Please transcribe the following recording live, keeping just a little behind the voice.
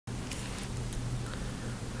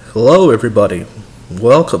Hello everybody,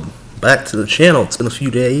 welcome back to the channel. It's been a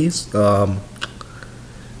few days. This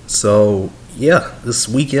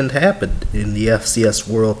weekend happened in the FCS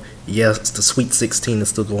world. Yes, the Sweet 16 is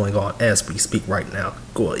still going on as we speak right now.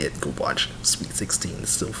 Go ahead, go watch Sweet 16.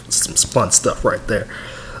 It's still some fun stuff right there.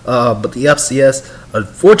 But the FCS,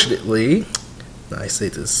 unfortunately, I say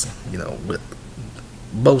this, with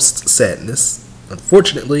most sadness,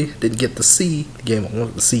 unfortunately, didn't get to see the game I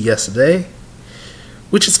wanted to see yesterday,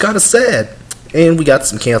 which is kind of sad. And we got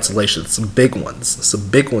some cancellations, some big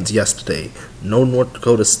ones yesterday. No North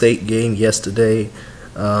Dakota State game yesterday.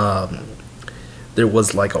 There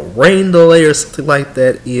was like a rain delay or something like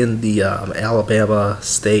that in the Alabama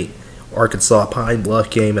State Arkansas Pine Bluff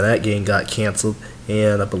game, and that game got canceled.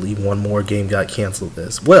 And I believe one more game got canceled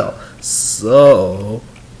as well. So,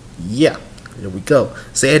 yeah, here we go.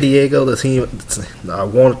 San Diego, the team I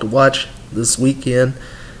wanted to watch this weekend,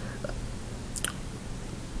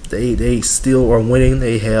 They still are winning.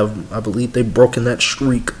 They have, I believe, they've broken that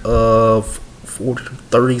streak of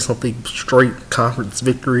 30 something straight conference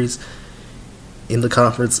victories in the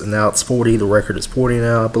conference, and now it's 40. The record is 40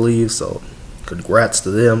 now, I believe. So, congrats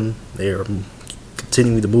to them. They are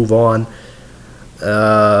continuing to move on.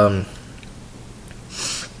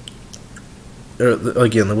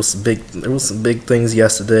 Again, there was some big things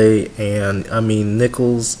yesterday, and I mean,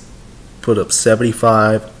 Nichols put up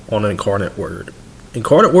 75 on an Incarnate Word.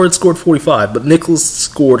 Incarnate Word scored 45, but Nichols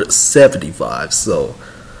scored 75. So,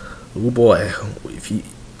 oh boy, if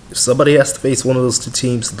somebody has to face one of those two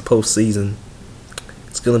teams in the postseason,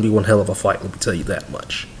 it's going to be one hell of a fight. Let me tell you that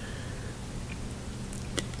much.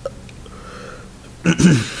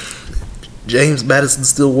 James Madison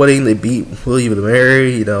still winning. They beat William &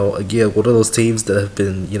 Mary. Again, one of those teams that have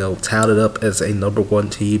been, touted up as a #1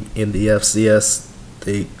 team in the FCS.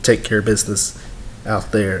 They take care of business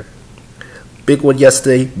out there. Big one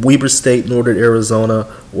yesterday, Weber State, Northern Arizona.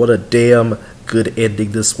 What a damn good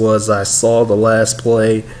ending this was. I saw the last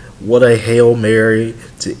play. What a Hail Mary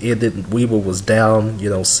to end it. Weber was down,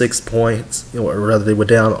 6 points, or rather they were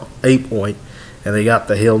down 8 points, and they got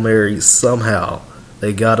the Hail Mary somehow.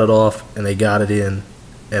 They got it off, and they got it in,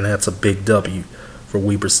 and that's a big W for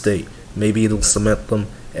Weber State. Maybe it'll cement them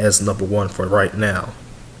as #1 for right now.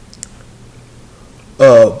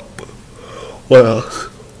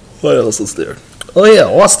 What else is there? Oh yeah,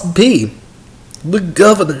 Austin Peay. The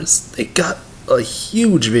Governors, they got a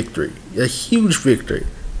huge victory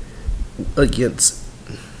against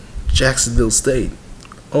Jacksonville State.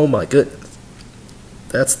 Oh my goodness.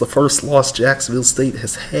 That's the first loss Jacksonville State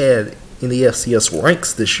has had in the FCS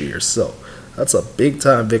ranks this year. So that's a big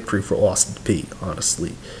time victory for Austin Peay,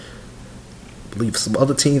 honestly. I believe some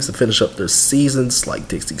other teams have finished up their seasons, like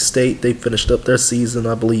Dixie State. They finished up their season,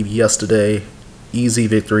 I believe, yesterday. Easy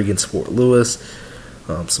victory against Fort Lewis.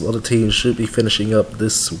 Some other teams should be finishing up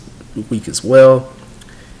this week as well.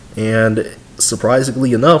 And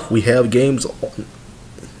surprisingly enough, we have games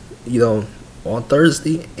on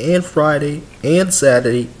Thursday and Friday and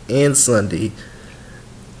Saturday and Sunday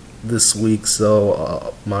this week.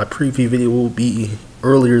 So my preview video will be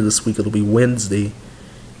earlier this week. It'll be Wednesday.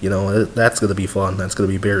 That's going to be fun. That's going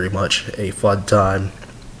to be very much a fun time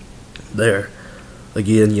there.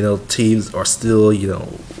 Again, teams are still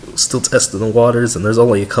testing the waters, and there's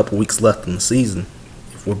only a couple weeks left in the season.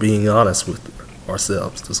 If we're being honest with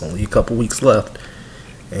ourselves, there's only a couple weeks left,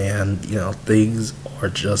 and things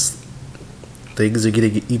are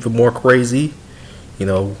getting even more crazy.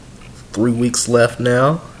 3 weeks left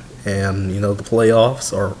now, and the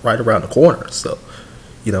playoffs are right around the corner. So,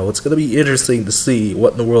 it's going to be interesting to see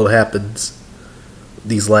what in the world happens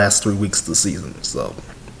these last 3 weeks of the season. So.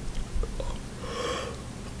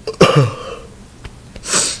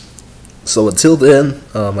 So until then,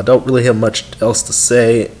 I don't really have much else to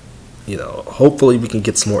say. Hopefully we can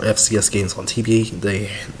get some more FCS games on TV. They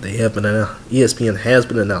have been ESPN has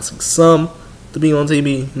been announcing some to be on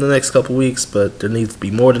TV in the next couple weeks, but there needs to be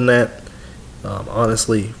more than that.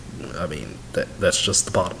 Honestly, I mean that's just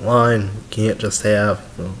the bottom line. You can't just have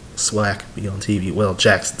SWAC be on TV. Well,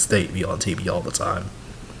 Jackson State be on TV all the time.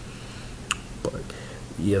 But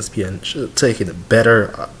ESPN should have taken it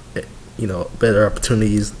better. Better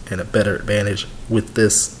opportunities and a better advantage with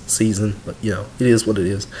this season. But, it is what it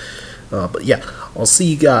is. But, yeah, I'll see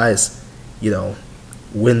you guys,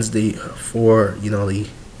 Wednesday for, the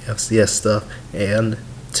FCS stuff. And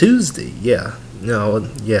Tuesday,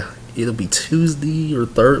 it'll be Tuesday or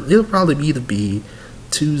Thursday. It'll probably either be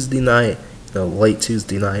Tuesday night, late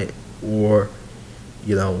Tuesday night, or,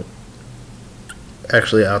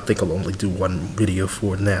 Actually, I think I'll only do one video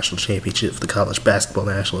for the national championship, the college basketball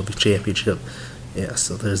national championship. Yeah,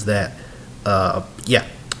 so there's that. Yeah,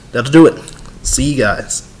 that'll do it. See you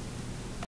guys.